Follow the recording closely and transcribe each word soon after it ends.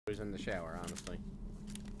in the shower, honestly.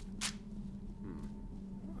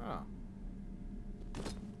 Ah.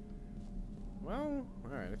 Well,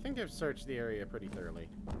 alright, I think I've searched the area pretty thoroughly.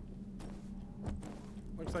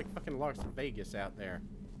 Looks like fucking Las Vegas out there.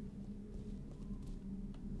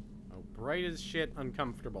 Oh, bright as shit,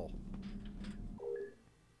 uncomfortable.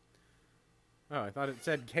 Oh, I thought it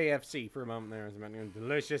said KFC for a moment there. I was about to go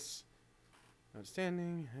delicious.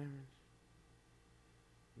 Outstanding.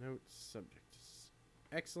 Notes, subjects.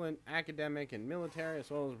 Excellent academic and military as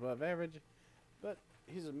well as above average. But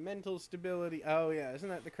his mental stability. Oh, yeah. Isn't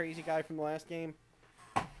that the crazy guy from the last game?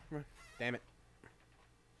 Damn it.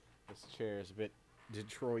 This chair is a bit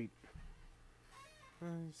Detroit.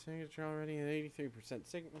 Signature already at 83%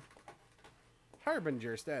 signature.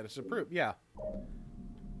 Harbinger status approved. Yeah.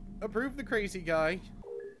 Approve the crazy guy.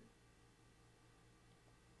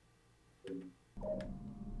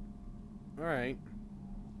 Alright.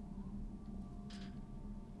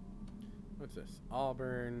 What's this?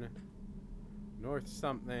 Auburn. North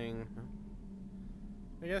something.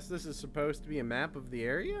 I guess this is supposed to be a map of the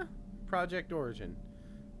area? Project Origin.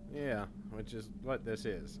 Yeah, which is what this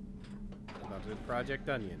is. About the Project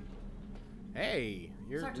Onion. Hey,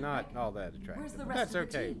 you're Sergeant not Beck, all that attractive. Where's the But rest that's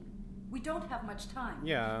of the okay. team? We don't have much time.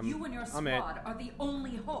 Yeah, you and your squad are the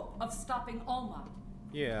only hope of stopping Alma.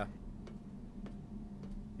 Yeah.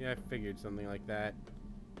 Yeah, I figured something like that.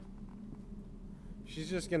 She's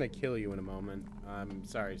just gonna kill you in a moment. I'm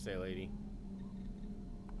sorry to say, lady.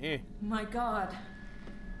 My God.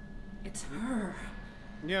 It's her.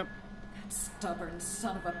 Yep. That stubborn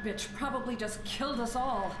son of a bitch probably just killed us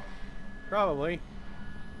all. Probably.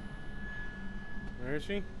 Where is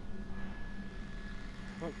she?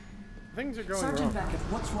 Well, things are going Sergeant wrong. Beck,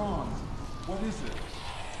 What's wrong? What is it?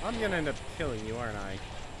 I'm gonna end up killing you, aren't I?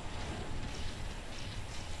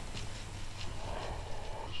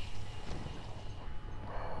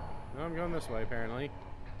 No, I'm going this way, apparently.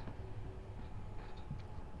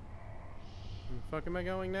 Where the fuck am I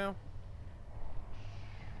going now?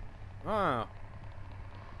 Ah.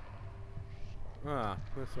 Ah,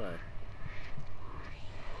 this way.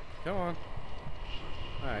 Come on.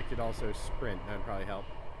 Ah, I could also sprint. That'd probably help.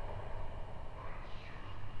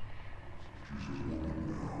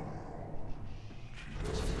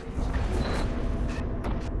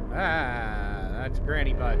 Ah, that's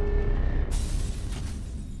granny butt.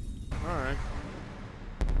 Alright.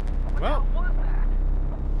 Well.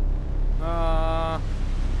 I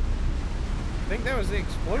think that was the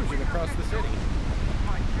explosion across the city.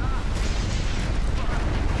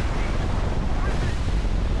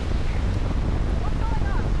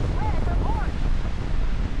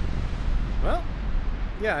 Well,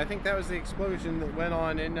 yeah, I think that was the explosion that went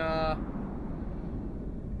on in, the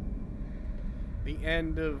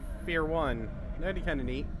end of f.e.a.r. 1. That'd be kind of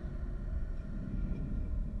neat.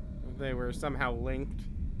 If they were somehow linked.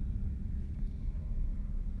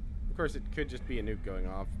 Of course, it could just be a nuke going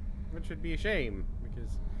off, which would be a shame,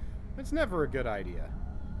 because it's never a good idea.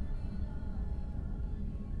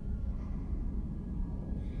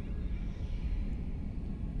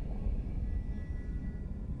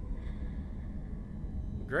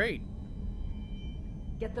 Great.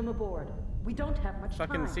 Get them aboard. We don't have much time.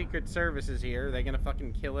 Fucking Secret Service is here. Are they gonna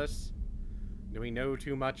fucking kill us? Do we know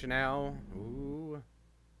too much now? Ooh.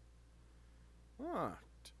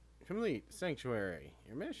 Locked. Complete. Sanctuary.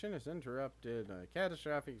 Your mission is interrupted. A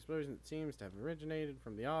catastrophic explosion that seems to have originated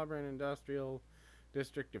from the Auburn Industrial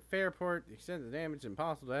District of Fairport. The extent of the damage is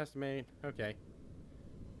impossible to estimate. Okay.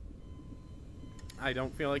 I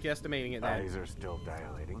don't feel like estimating it then. Eyes are still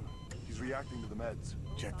dilating. He's reacting to the meds.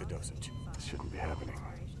 Check the dosage. This shouldn't be happening.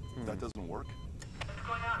 If that doesn't work, What's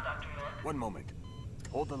going on, Dr. York? 1 moment.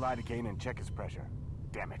 Hold the lidocaine and check his pressure.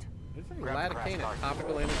 Damn it. Isn't Grab the lidocaine crash a card.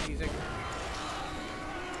 topical analgesic?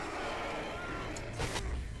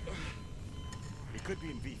 It could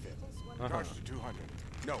be in VFib. Charge to 200.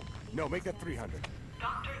 No, make that 300.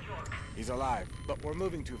 Dr. York, He's alive, but we're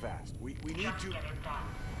moving too fast. We need just to... get it done.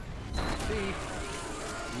 See,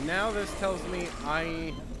 now this tells me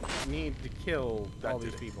I need to kill all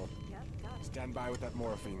these people. Stand by with that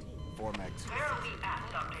morphine. 4 megs. Where are we at,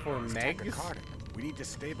 Dr. For York? megs? Tachycardic. We need to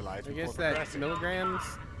stabilize I before guess that's progressing. milligrams.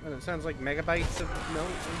 And it sounds like megabytes of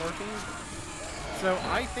morphine. So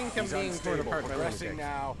I think I'm He's being torn unstable. apart by Progressing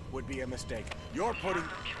lunatics. now would be a mistake. You're putting...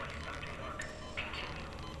 Choice, Dr. York.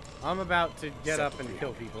 Continue. I'm about to get up and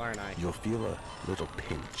kill people, aren't I? You'll feel a little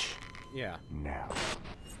pinch. Yeah. Now.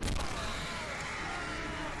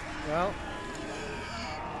 Well,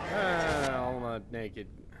 Alma naked.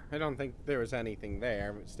 I don't think there was anything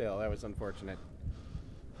there, but still, that was unfortunate.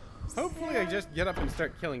 Hopefully I just get up and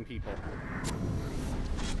start killing people.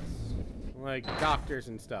 Like, doctors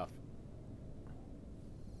and stuff.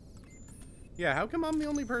 Yeah, how come I'm the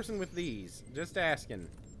only person with these? Just asking.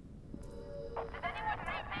 Does anyone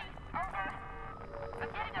read me? Over. I'm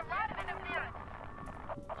getting a lot of interference.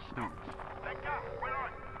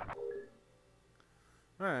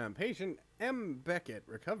 Alright, patient M. Beckett,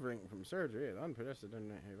 recovering from surgery at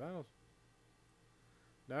unprecedented vitals.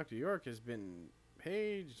 Dr. York has been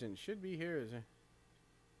paged and should be here as a...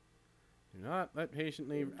 Do not let patient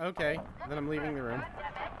leave. Okay, then I'm leaving the room. What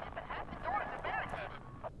about them?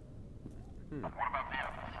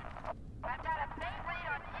 I've got a main read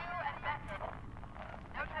on you and Beckett.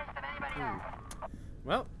 No trace of anybody else.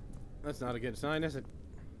 Well, that's not a good sign, is it?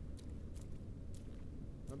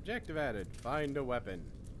 Objective added. Find a weapon.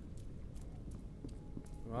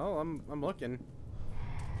 Well, I'm looking.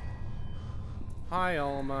 Hi,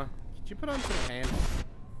 Alma. Could you put on some pants?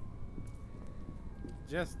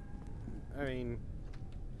 Just, I mean,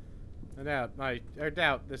 I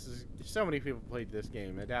doubt this is. So many people played this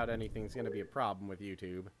game. I doubt anything's gonna be a problem with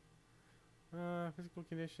YouTube. Physical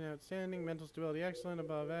condition outstanding. Mental stability excellent.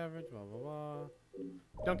 Above average. Blah blah blah.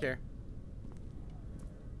 Don't care.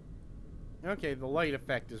 Okay, the light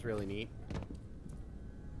effect is really neat.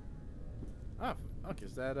 Oh, fuck,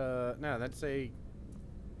 is that no, that's a...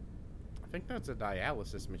 I think that's a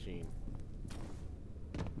dialysis machine.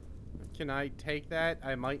 Can I take that?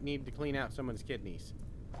 I might need to clean out someone's kidneys.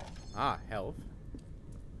 Ah, health.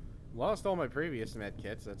 Lost all my previous med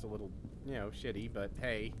kits. That's a little, you know, shitty, but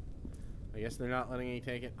hey. I guess they're not letting me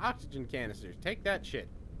take it. Oxygen canisters. Take that shit.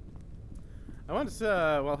 I once,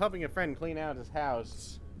 while helping a friend clean out his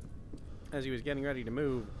house, as he was getting ready to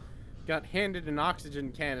move, got handed an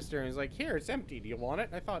oxygen canister and was like, here, it's empty, do you want it?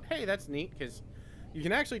 And I thought, hey, that's neat, because you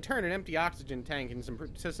can actually turn an empty oxygen tank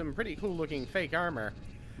into some pretty cool looking fake armor.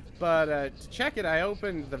 But to check it, I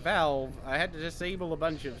opened the valve. I had to disable a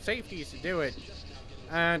bunch of safeties to do it,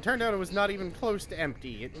 and it turned out it was not even close to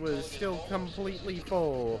empty. It was still completely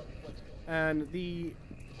full, and the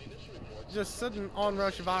just sudden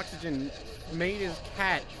onrush of oxygen made his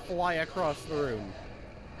cat fly across the room.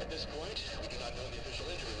 At this point, we do not know the official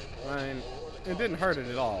injury report. I mean, it didn't hurt it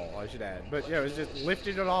at all, I should add. But yeah, it was just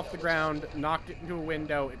lifted it off the ground, knocked it into a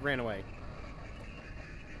window, it ran away.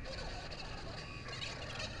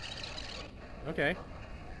 Okay.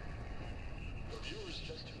 For viewers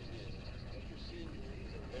just tuning in, what you're seeing here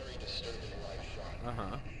is a very disturbing live shot.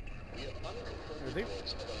 Uh-huh. We have unconfirmed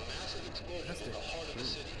reports of a massive explosion in the heart of the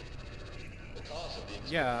city. The cause of the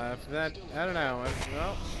explosion Yeah, if that, I don't know.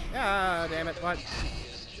 Well, yeah, damn it, what?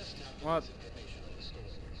 is just now What? information on the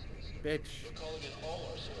story. Bitch. We're calling in all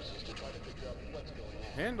our sources to try to figure out what's going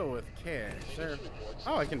on. Handle with care, sir.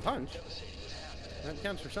 Oh, I can punch. That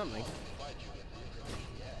counts for something.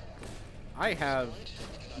 I have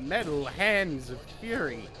metal hands of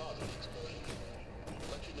fury.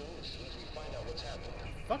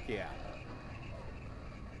 Fuck yeah.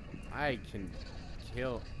 I can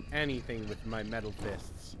kill anything with my metal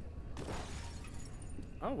fists.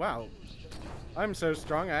 Oh, wow. I'm so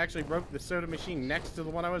strong, I actually broke the soda machine next to the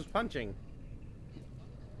one I was punching.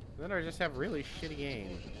 Then I just have really shitty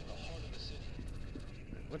aim.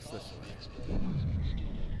 What's this way?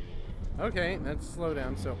 Okay, that's slow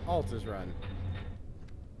down, so Alt is run.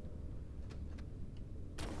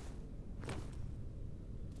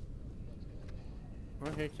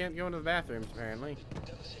 Okay, can't go into the bathrooms, apparently.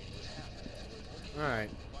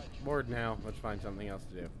 Alright, bored now. Let's find something else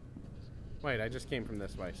to do. Wait, I just came from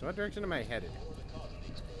this way. So what direction am I headed?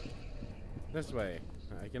 This way.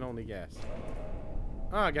 I can only guess.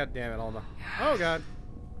 Oh, god damn it, Alma. Oh, god.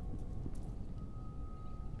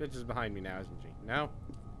 Bitch is behind me now, isn't she? No?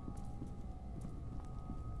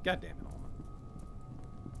 God damn it,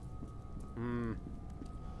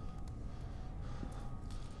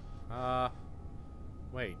 Alma.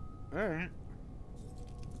 Wait. Alright.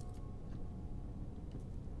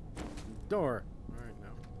 Door. Alright, no.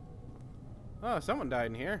 Oh, someone died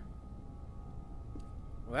in here.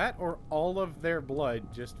 That or all of their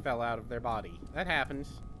blood just fell out of their body. That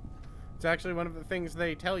happens. It's actually one of the things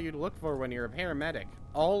they tell you to look for when you're a paramedic.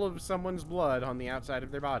 All of someone's blood on the outside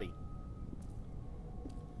of their body.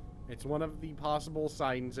 It's one of the possible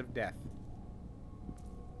signs of death.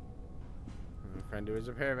 A friend who was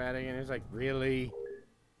a paramedic and he's like, really?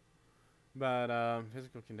 But,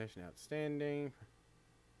 physical condition outstanding.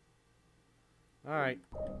 Alright.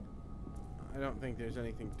 I don't think there's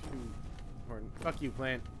anything too important. Fuck you,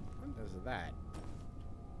 plant. What is that?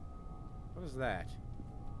 What is that?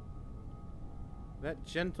 That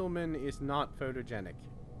gentleman is not photogenic.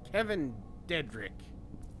 Kevin Dedrick.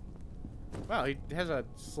 Wow, he has a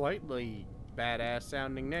slightly badass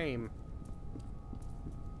sounding name.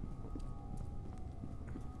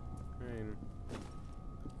 mean...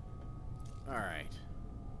 Alright.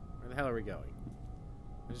 Where the hell are we going?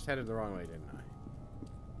 I just headed the wrong way, didn't I?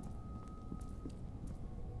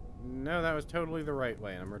 No, that was totally the right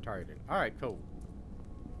way, and I'm retarded. Alright, cool.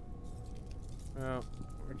 Well,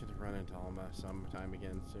 we're gonna run into Alma sometime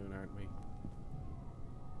again soon, aren't we?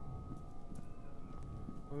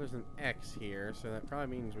 Well, there's an X here, so that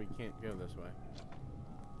probably means we can't go this way.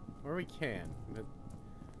 Or we can, but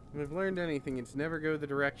if we've learned anything, it's never go the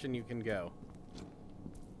direction you can go.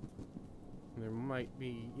 There might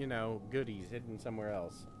be, you know, goodies hidden somewhere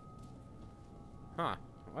else. Huh.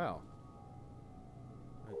 Well.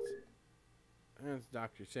 That's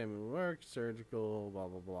Dr. Samuel work, surgical, blah,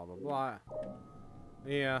 blah, blah, blah, blah.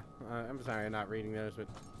 Yeah, I'm sorry I'm not reading those, but...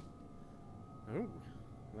 Ooh.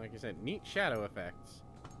 Like I said, neat shadow effects.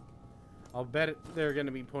 I'll bet there are going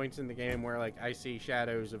to be points in the game where, like, I see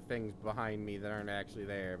shadows of things behind me that aren't actually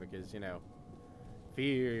there because, you know,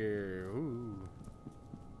 fear. Ooh.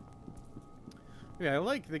 Yeah, I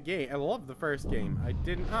like the game. I love the first game. I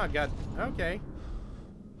didn't... Oh, God. Okay.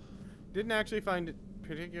 Didn't actually find it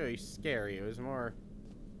particularly scary. It was more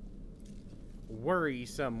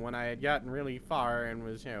worrisome when I had gotten really far and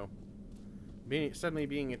was, you know, suddenly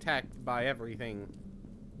being attacked by everything.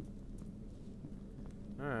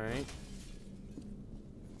 Alright.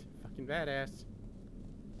 Fucking badass.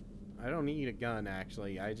 I don't need a gun,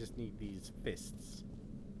 actually. I just need these fists.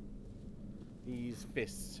 These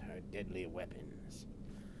fists are deadly weapons.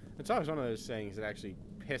 It's always one of those things that actually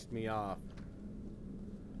pissed me off.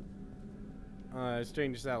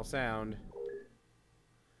 Strange as that'll sound.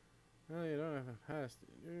 Well, you don't have a past to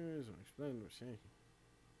use or explain what's saying.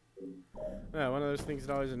 One of those things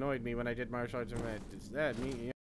that always annoyed me when I did martial arts. Is that me?